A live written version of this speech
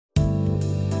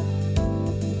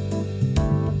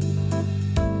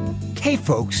Hey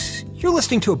folks, you're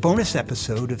listening to a bonus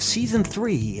episode of Season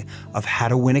 3 of How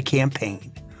to Win a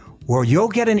Campaign, where you'll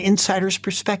get an insider's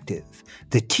perspective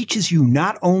that teaches you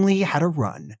not only how to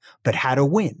run, but how to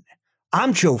win.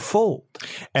 I'm Joe Fold.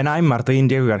 And I'm Martin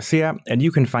Diego Garcia, and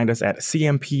you can find us at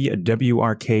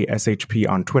CMPWRKSHP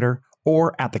on Twitter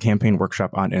or at the Campaign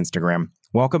Workshop on Instagram.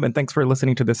 Welcome and thanks for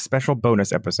listening to this special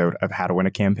bonus episode of How to Win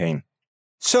a Campaign.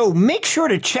 So make sure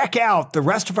to check out the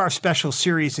rest of our special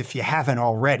series if you haven't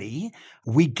already.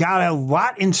 We got a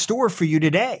lot in store for you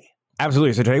today.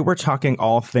 Absolutely. So today we're talking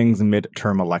all things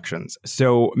midterm elections.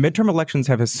 So midterm elections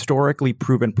have historically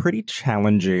proven pretty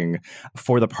challenging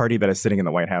for the party that is sitting in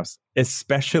the White House,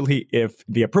 especially if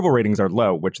the approval ratings are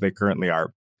low, which they currently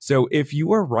are. So if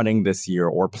you are running this year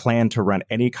or plan to run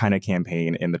any kind of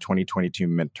campaign in the 2022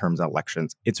 midterms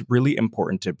elections, it's really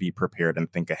important to be prepared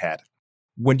and think ahead.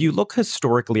 When you look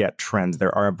historically at trends,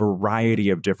 there are a variety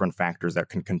of different factors that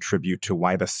can contribute to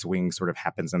why the swing sort of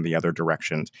happens in the other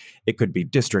direction. It could be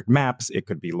district maps, it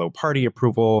could be low party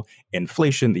approval,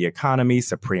 inflation, the economy,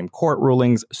 Supreme Court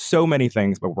rulings, so many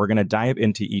things, but we're going to dive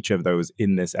into each of those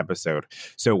in this episode.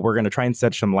 So we're going to try and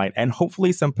shed some light and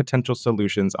hopefully some potential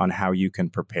solutions on how you can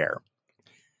prepare.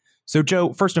 So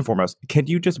Joe, first and foremost, can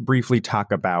you just briefly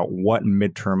talk about what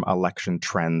midterm election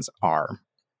trends are?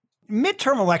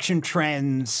 Midterm election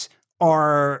trends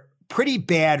are pretty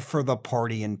bad for the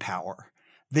party in power.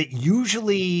 That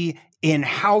usually in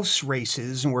House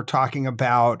races, and we're talking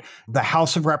about the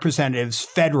House of Representatives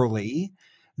federally,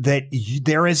 that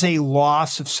there is a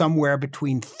loss of somewhere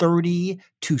between 30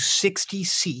 to 60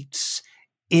 seats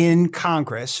in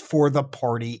Congress for the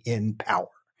party in power.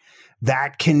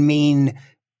 That can mean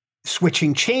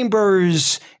switching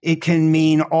chambers. It can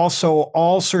mean also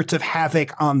all sorts of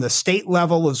havoc on the state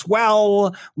level as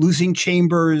well, losing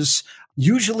chambers.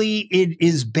 Usually it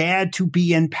is bad to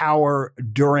be in power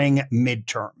during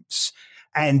midterms.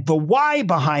 And the why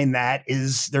behind that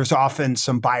is there's often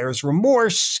some buyer's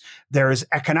remorse. There's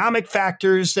economic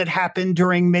factors that happen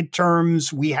during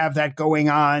midterms. We have that going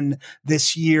on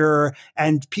this year.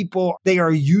 And people, they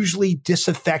are usually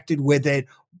disaffected with it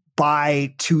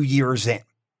by 2 years in.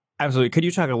 Absolutely. Could you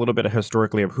talk a little bit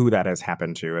historically of who that has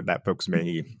happened to and that folks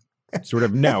may sort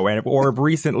of know or have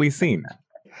recently seen?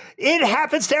 It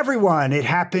happens to everyone. It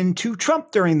happened to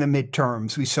Trump during the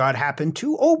midterms. We saw it happen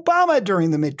to Obama during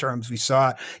the midterms. We saw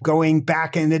it going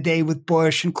back in the day with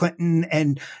Bush and Clinton.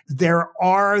 And there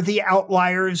are the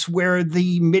outliers where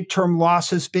the midterm loss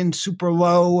has been super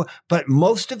low. But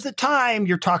most of the time,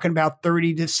 you're talking about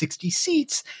 30 to 60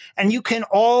 seats. And you can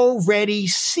already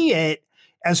see it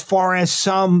as far as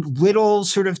some little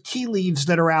sort of tea leaves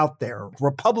that are out there.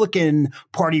 Republican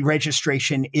Party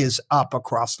registration is up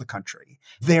across the country.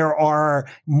 There are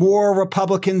more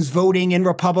Republicans voting in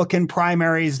Republican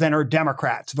primaries than are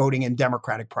Democrats voting in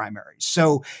Democratic primaries.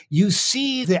 So you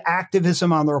see the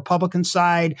activism on the Republican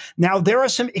side. Now, there are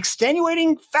some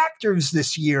extenuating factors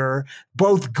this year,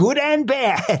 both good and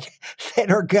bad,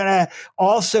 that are going to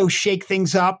also shake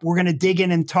things up. We're going to dig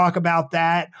in and talk about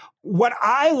that. What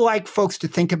I like folks to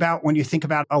think about when you think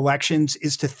about elections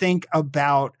is to think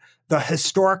about the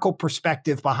historical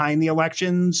perspective behind the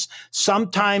elections.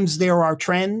 Sometimes there are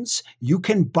trends. You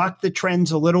can buck the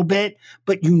trends a little bit,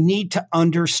 but you need to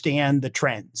understand the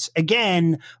trends.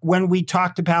 Again, when we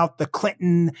talked about the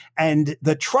Clinton and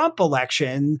the Trump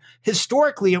election,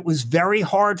 historically, it was very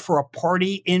hard for a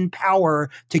party in power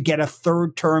to get a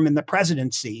third term in the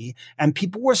presidency. And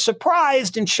people were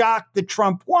surprised and shocked that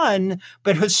Trump won,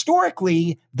 but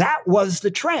historically, that was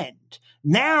the trend.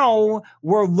 Now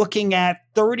we're looking at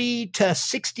 30 to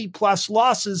 60 plus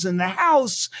losses in the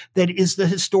House. That is the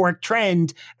historic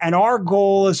trend. And our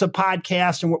goal as a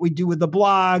podcast and what we do with the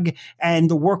blog and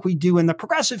the work we do in the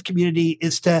progressive community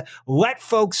is to let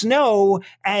folks know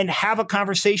and have a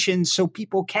conversation so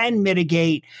people can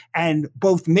mitigate and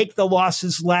both make the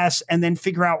losses less and then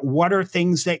figure out what are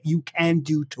things that you can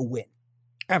do to win.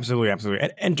 Absolutely.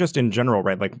 Absolutely. And just in general,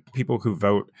 right, like people who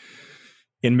vote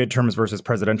in midterms versus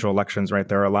presidential elections, right,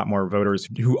 there are a lot more voters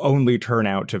who only turn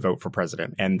out to vote for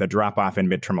president. And the drop off in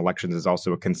midterm elections is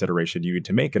also a consideration you need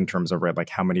to make in terms of, right, like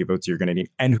how many votes you're going to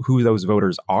need and who those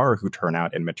voters are who turn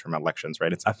out in midterm elections,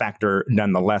 right? It's a factor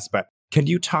nonetheless. But can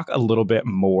you talk a little bit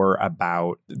more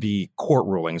about the court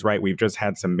rulings, right? We've just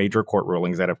had some major court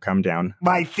rulings that have come down.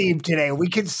 My theme today, we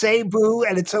can say boo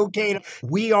and it's okay.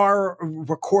 We are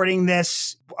recording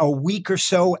this a week or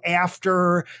so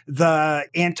after the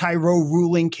anti-Roe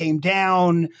ruling came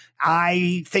down.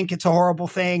 I think it's a horrible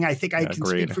thing. I think I can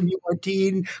speak from you,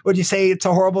 Martin. Would you say it's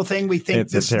a horrible thing? We think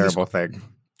it's a terrible thing.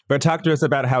 But talk to us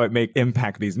about how it may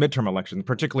impact these midterm elections,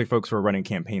 particularly folks who are running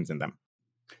campaigns in them.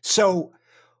 So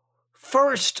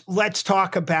First, let's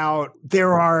talk about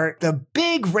the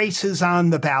big races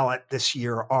on the ballot this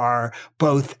year are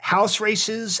both House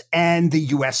races and the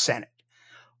U.S. Senate.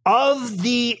 Of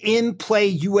the in-play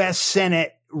U.S.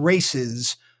 Senate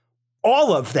races,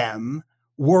 all of them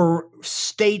were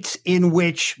states in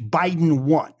which Biden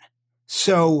won.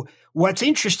 So what's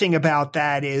interesting about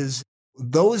that is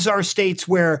those are states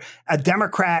where a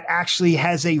Democrat actually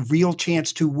has a real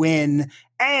chance to win,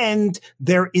 and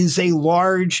there is a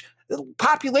large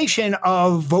population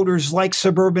of voters like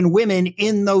suburban women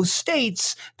in those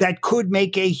states that could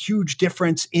make a huge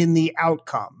difference in the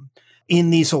outcome in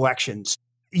these elections.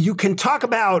 You can talk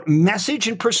about message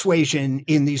and persuasion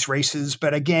in these races,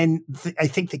 but again, I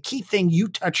think the key thing you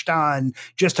touched on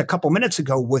just a couple minutes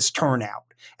ago was turnout.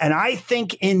 And I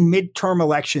think in midterm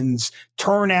elections,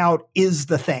 turnout is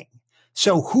the thing.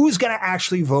 So who's going to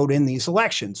actually vote in these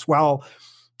elections? Well,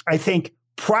 I think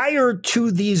prior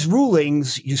to these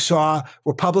rulings, you saw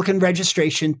Republican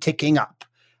registration ticking up.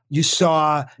 You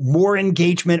saw more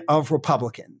engagement of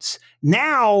Republicans.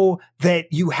 Now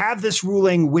that you have this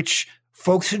ruling, which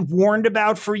folks had warned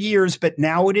about for years, but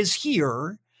now it is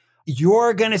here,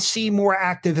 you're going to see more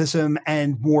activism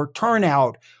and more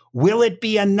turnout. Will it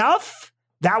be enough?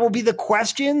 That will be the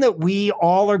question that we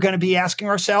all are going to be asking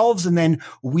ourselves. And then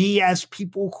we, as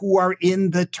people who are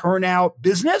in the turnout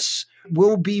business,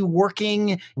 will be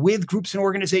working with groups and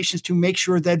organizations to make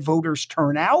sure that voters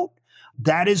turn out.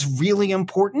 That is really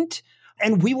important.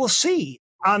 And we will see.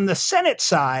 On the Senate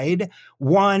side,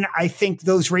 one, I think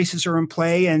those races are in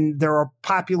play, and there are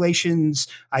populations,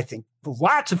 I think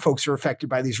lots of folks are affected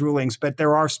by these rulings, but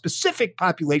there are specific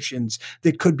populations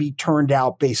that could be turned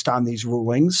out based on these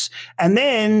rulings. And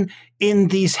then in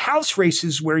these House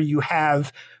races where you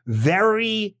have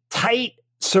very tight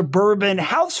suburban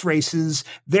House races,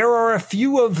 there are a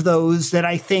few of those that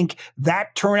I think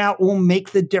that turnout will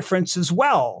make the difference as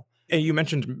well. You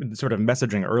mentioned sort of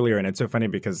messaging earlier, and it's so funny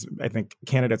because I think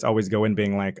candidates always go in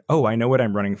being like, oh, I know what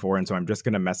I'm running for, and so I'm just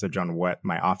going to message on what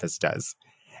my office does.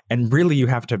 And really, you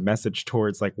have to message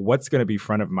towards like what's going to be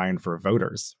front of mind for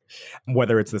voters,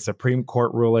 whether it's the Supreme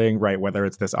Court ruling, right? Whether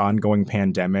it's this ongoing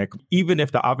pandemic, even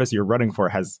if the office you're running for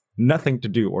has nothing to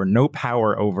do or no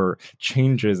power over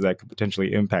changes that could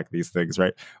potentially impact these things,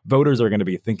 right? Voters are going to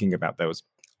be thinking about those.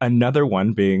 Another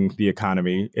one being the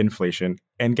economy, inflation,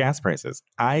 and gas prices.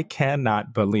 I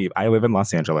cannot believe I live in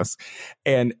Los Angeles,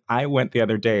 and I went the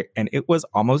other day and it was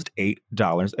almost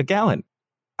 $8 a gallon.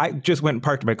 I just went and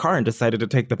parked my car and decided to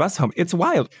take the bus home. It's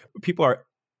wild. People are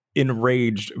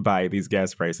enraged by these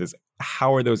gas prices.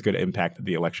 How are those going to impact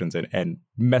the elections and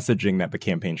messaging that the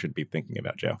campaign should be thinking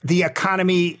about, Joe? The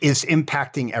economy is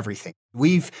impacting everything.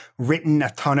 We've written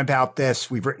a ton about this.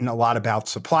 We've written a lot about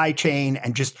supply chain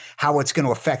and just how it's going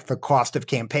to affect the cost of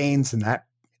campaigns. And that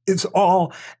is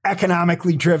all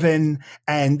economically driven,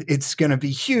 and it's going to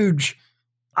be huge.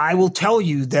 I will tell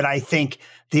you that I think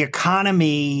the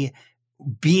economy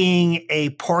being a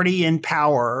party in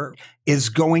power is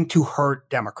going to hurt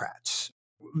Democrats.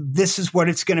 This is what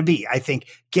it's going to be. I think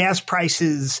gas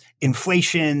prices,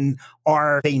 inflation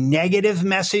are a negative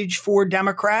message for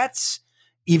Democrats,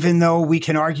 even though we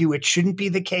can argue it shouldn't be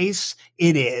the case.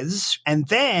 It is. And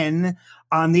then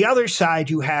on the other side,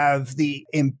 you have the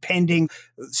impending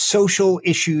social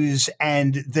issues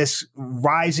and this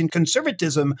rise in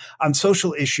conservatism on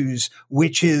social issues,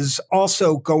 which is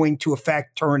also going to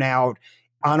affect turnout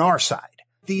on our side.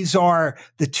 These are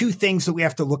the two things that we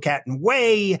have to look at and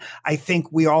weigh. I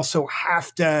think we also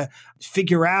have to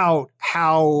figure out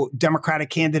how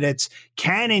Democratic candidates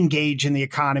can engage in the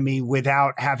economy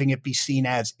without having it be seen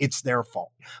as it's their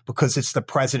fault, because it's the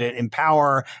president in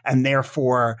power, and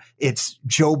therefore it's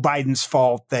Joe Biden's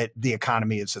fault that the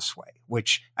economy is this way,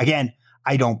 which, again,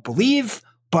 I don't believe,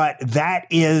 but that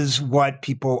is what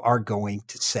people are going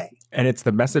to say. And it's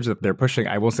the message that they're pushing.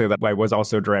 I will say that I was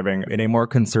also driving in a more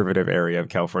conservative area of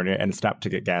California and stopped to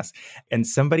get gas. And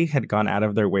somebody had gone out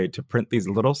of their way to print these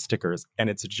little stickers. And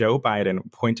it's Joe Biden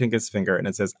pointing his finger. And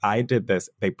it says, I did this.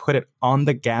 They put it on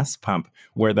the gas pump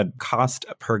where the cost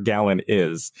per gallon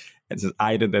is. It says,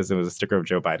 I did this. It was a sticker of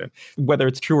Joe Biden. Whether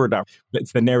it's true or not,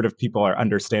 it's the narrative people are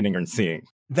understanding and seeing.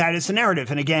 That is the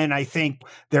narrative. And again, I think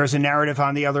there's a narrative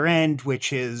on the other end,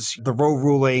 which is the Roe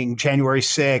ruling, January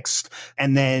 6th,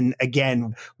 and then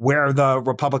again, where the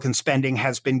Republican spending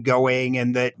has been going,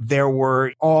 and that there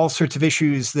were all sorts of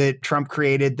issues that Trump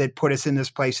created that put us in this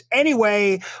place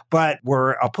anyway. But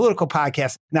we're a political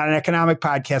podcast, not an economic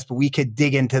podcast, but we could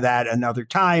dig into that another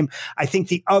time. I think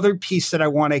the other piece that I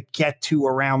want to get to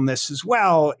around this as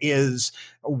well is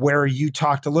where you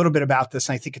talked a little bit about this,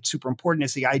 and I think it's super important,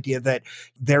 is the idea that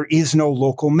there is no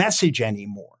local message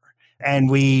anymore. And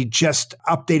we just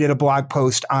updated a blog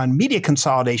post on media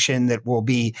consolidation that will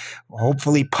be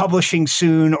hopefully publishing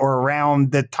soon or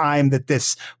around the time that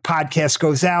this podcast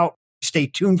goes out. Stay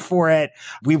tuned for it.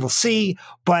 We will see.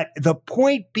 But the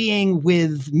point being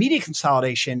with media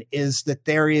consolidation is that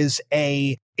there is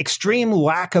a extreme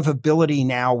lack of ability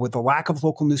now with the lack of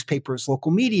local newspapers, local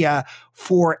media,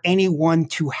 for anyone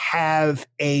to have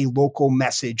a local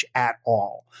message at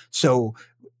all. So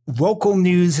local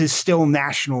news is still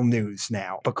national news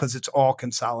now because it's all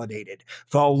consolidated.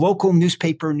 The local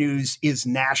newspaper news is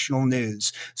national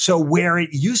news. So where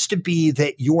it used to be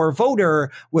that your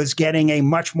voter was getting a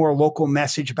much more local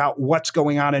message about what's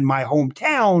going on in my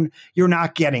hometown, you're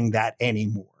not getting that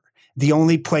anymore. The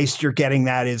only place you're getting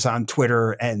that is on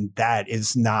Twitter, and that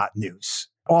is not news.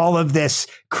 All of this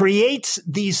creates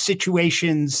these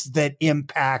situations that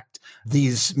impact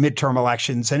these midterm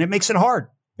elections, and it makes it hard.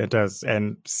 It does.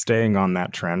 And staying on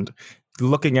that trend,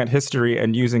 looking at history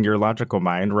and using your logical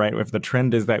mind, right? If the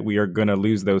trend is that we are going to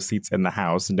lose those seats in the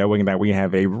House, knowing that we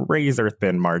have a razor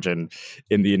thin margin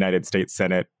in the United States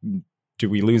Senate, do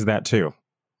we lose that too?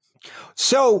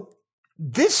 So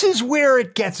this is where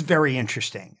it gets very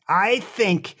interesting. I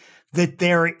think that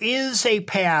there is a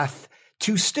path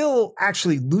to still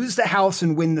actually lose the House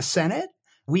and win the Senate.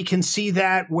 We can see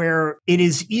that where it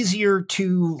is easier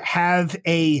to have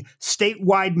a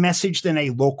statewide message than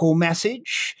a local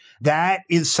message. That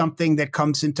is something that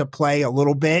comes into play a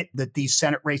little bit, that these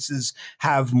Senate races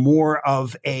have more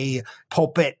of a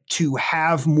pulpit to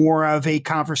have more of a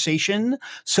conversation.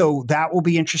 So that will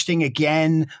be interesting.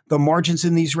 Again, the margins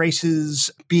in these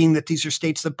races, being that these are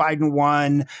states that Biden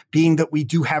won, being that we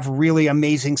do have really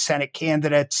amazing Senate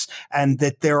candidates, and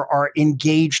that there are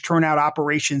engaged turnout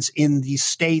operations in these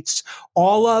states,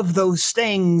 all of those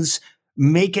things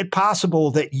make it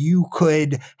possible that you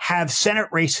could have Senate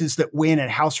races that win and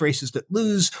House races that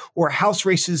lose, or House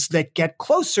races that get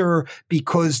closer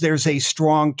because there's a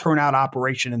strong turnout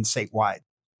operation in statewide.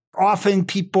 Often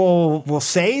people will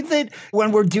say that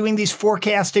when we're doing these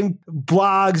forecasting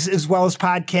blogs as well as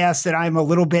podcasts that I'm a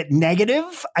little bit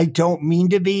negative. I don't mean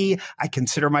to be. I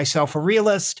consider myself a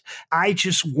realist. I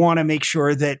just want to make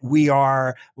sure that we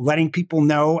are letting people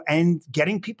know and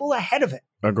getting people ahead of it.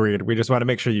 Agreed. We just want to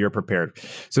make sure you're prepared.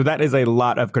 So that is a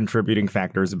lot of contributing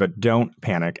factors, but don't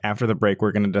panic. After the break,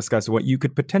 we're going to discuss what you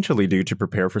could potentially do to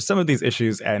prepare for some of these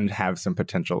issues and have some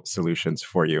potential solutions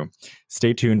for you.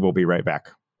 Stay tuned. We'll be right back.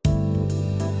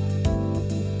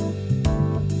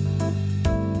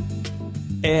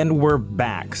 And we're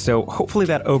back. So hopefully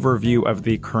that overview of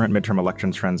the current midterm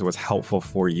election trends was helpful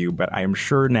for you, but I am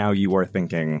sure now you are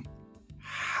thinking,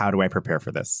 how do I prepare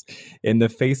for this? In the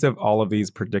face of all of these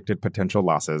predicted potential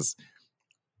losses,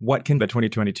 what can the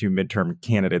 2022 midterm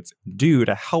candidates do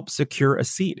to help secure a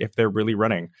seat if they're really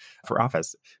running for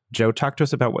office? Joe, talk to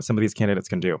us about what some of these candidates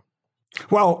can do.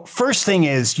 Well, first thing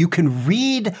is you can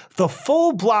read the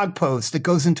full blog post that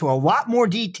goes into a lot more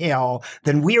detail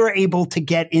than we were able to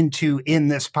get into in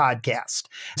this podcast.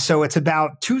 So it's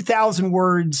about 2,000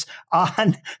 words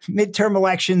on midterm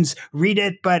elections. Read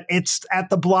it, but it's at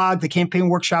the blog,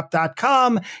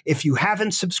 thecampaignworkshop.com. If you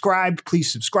haven't subscribed,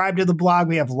 please subscribe to the blog.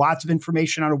 We have lots of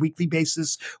information on a weekly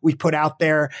basis we put out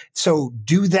there. So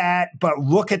do that, but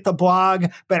look at the blog.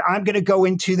 But I'm going to go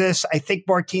into this. I think,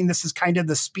 Martine, this is kind of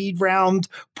the speed round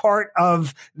part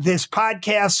of this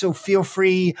podcast, so feel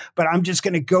free, but I'm just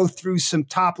going to go through some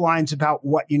top lines about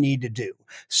what you need to do.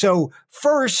 So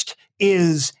first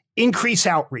is increase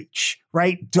outreach,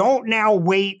 right? Don't now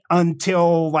wait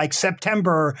until like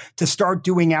September to start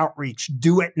doing outreach.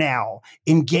 Do it now.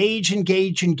 Engage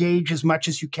as much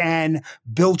as you can.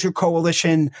 Build your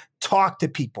coalition. Talk to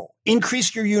people.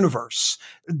 Increase your universe.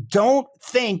 Don't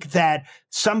think that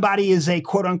somebody is a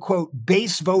quote unquote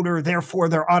base voter, therefore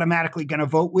they're automatically going to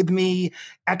vote with me.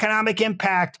 Economic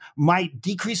impact might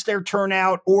decrease their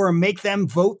turnout or make them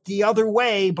vote the other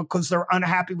way because they're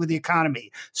unhappy with the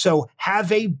economy. So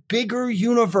have a bigger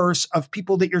universe of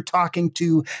people that you're talking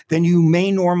to than you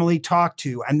may normally talk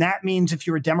to. And that means if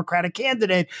you're a Democratic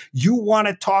candidate, you want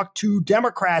to talk to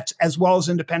Democrats as well as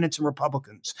independents and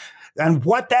Republicans. And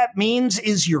what that means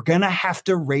is you're going to have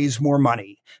to raise more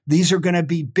money. These are going to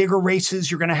be bigger races.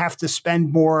 You're going to have to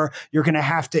spend more. You're going to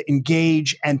have to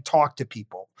engage and talk to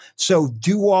people. So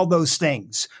do all those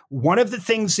things. One of the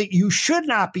things that you should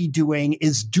not be doing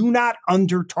is do not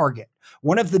under target.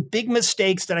 One of the big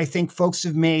mistakes that I think folks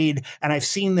have made, and I've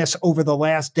seen this over the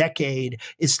last decade,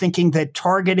 is thinking that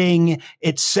targeting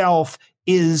itself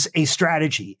is a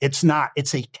strategy. It's not.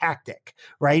 It's a tactic,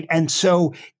 right? And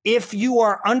so if you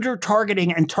are under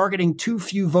targeting and targeting too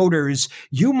few voters,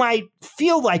 you might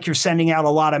feel like you're sending out a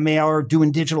lot of mail or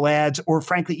doing digital ads or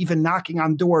frankly, even knocking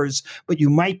on doors, but you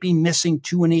might be missing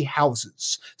too many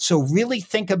houses. So really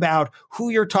think about who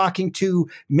you're talking to,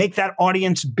 make that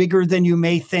audience bigger than you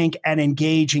may think, and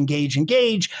engage.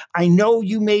 I know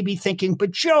you may be thinking,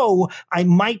 but Joe, I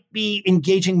might be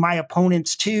engaging my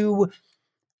opponents too.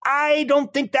 I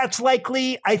don't think that's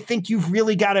likely. I think you've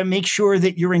really got to make sure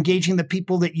that you're engaging the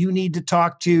people that you need to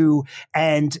talk to.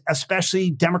 And especially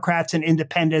Democrats and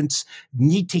independents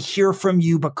need to hear from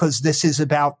you because this is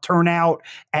about turnout.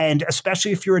 And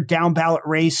especially if you're a down ballot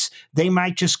race, they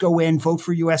might just go in, vote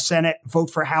for U.S. Senate, vote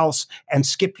for House, and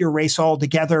skip your race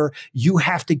altogether. You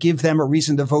have to give them a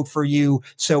reason to vote for you.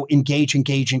 So engage.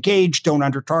 Don't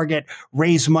under target,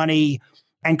 raise money,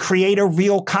 and create a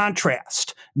real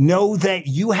contrast. Know that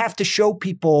you have to show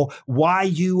people why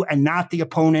you and not the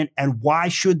opponent, and why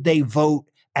should they vote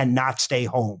and not stay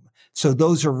home. So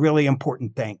those are really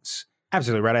important things.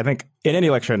 Absolutely right. I think in any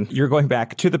election, you're going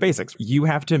back to the basics. You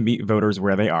have to meet voters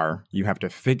where they are. You have to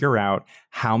figure out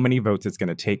how many votes it's going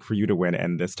to take for you to win.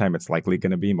 And this time it's likely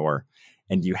going to be more.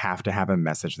 And you have to have a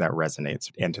message that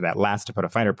resonates. And to that last, to put a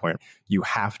finer point, you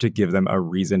have to give them a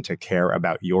reason to care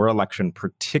about your election,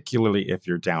 particularly if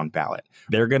you're down ballot.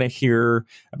 They're going to hear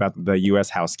about the U.S.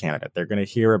 House candidate. They're going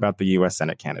to hear about the U.S.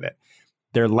 Senate candidate.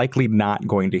 They're likely not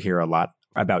going to hear a lot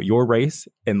about your race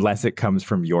unless it comes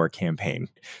from your campaign.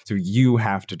 So you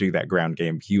have to do that ground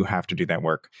game. You have to do that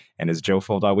work. And as Joe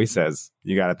Fold always says,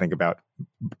 you got to think about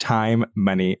time,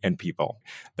 money, and people.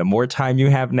 The more time you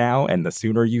have now and the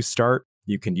sooner you start,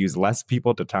 you can use less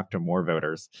people to talk to more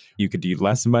voters. You could use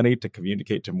less money to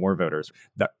communicate to more voters.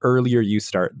 The earlier you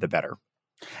start, the better.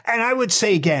 And I would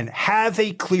say, again, have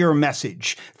a clear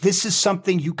message. This is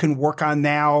something you can work on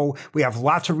now. We have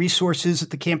lots of resources at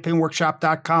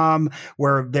thecampaignworkshop.com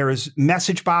where there is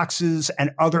message boxes and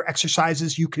other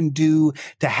exercises you can do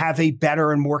to have a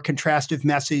better and more contrastive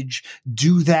message.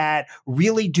 Do that.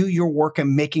 Really do your work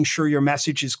and making sure your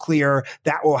message is clear.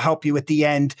 That will help you at the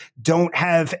end. Don't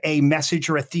have a message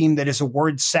or a theme that is a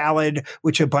word salad,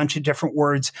 which a bunch of different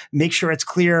words. Make sure it's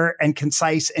clear and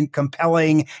concise and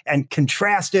compelling and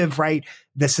contrastive, right?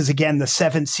 This is, again, the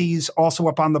 7 C's, also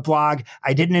up on the blog.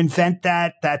 I didn't invent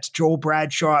that. That's Joel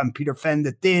Bradshaw and Peter Fenn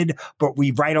that did, but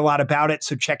we write a lot about it.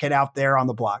 So check it out there on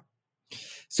the blog.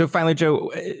 So finally,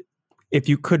 Joe, if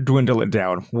you could dwindle it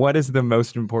down, what is the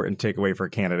most important takeaway for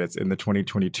candidates in the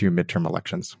 2022 midterm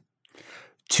elections?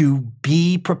 To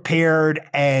be prepared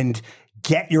and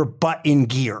get your butt in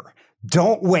gear.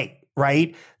 Don't wait.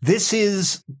 Right? This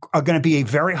is going to be a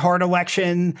very hard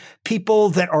election. People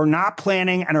that are not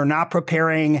planning and are not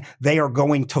preparing, they are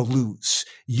going to lose.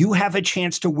 You have a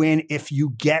chance to win if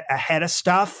you get ahead of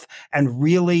stuff and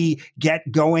really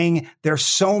get going. There's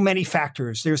so many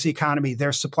factors. There's the economy,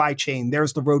 there's supply chain,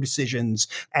 there's the road decisions,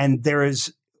 and there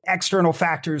is external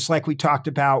factors like we talked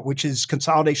about, which is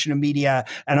consolidation of media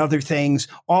and other things.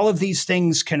 All of these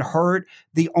things can hurt.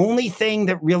 The only thing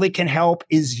that really can help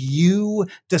is you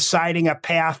deciding a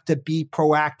path to be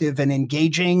proactive and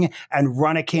engaging and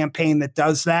run a campaign that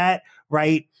does that,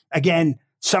 right? Again,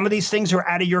 some of these things are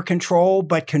out of your control,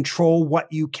 but control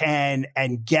what you can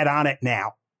and get on it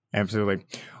now. Absolutely.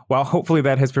 Well, hopefully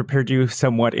that has prepared you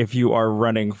somewhat if you are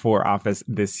running for office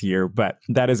this year. But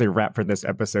that is a wrap for this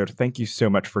episode. Thank you so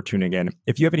much for tuning in.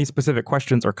 If you have any specific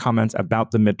questions or comments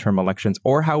about the midterm elections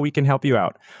or how we can help you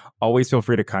out, always feel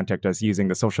free to contact us using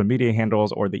the social media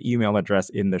handles or the email address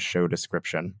in the show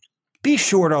description. Be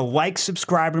sure to like,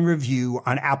 subscribe, and review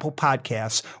on Apple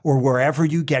Podcasts or wherever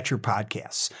you get your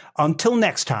podcasts. Until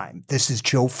next time, this is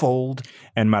Joe Fold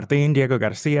and Martin Diego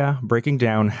Garcia breaking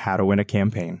down how to win a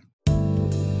campaign.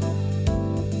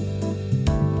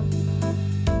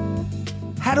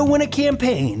 How to Win a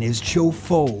Campaign is Joe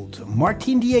Fold,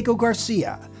 Martin Diego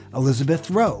Garcia, Elizabeth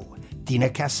Rowe, Dina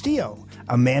Castillo,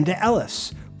 Amanda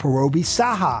Ellis, Parobi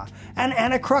Saha, and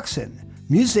Anna Cruxon.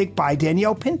 Music by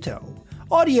Danielle Pinto.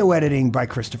 Audio editing by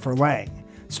Christopher Lang.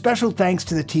 Special thanks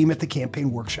to the team at the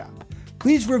Campaign Workshop.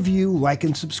 Please review, like,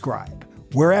 and subscribe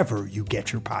wherever you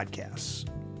get your podcasts.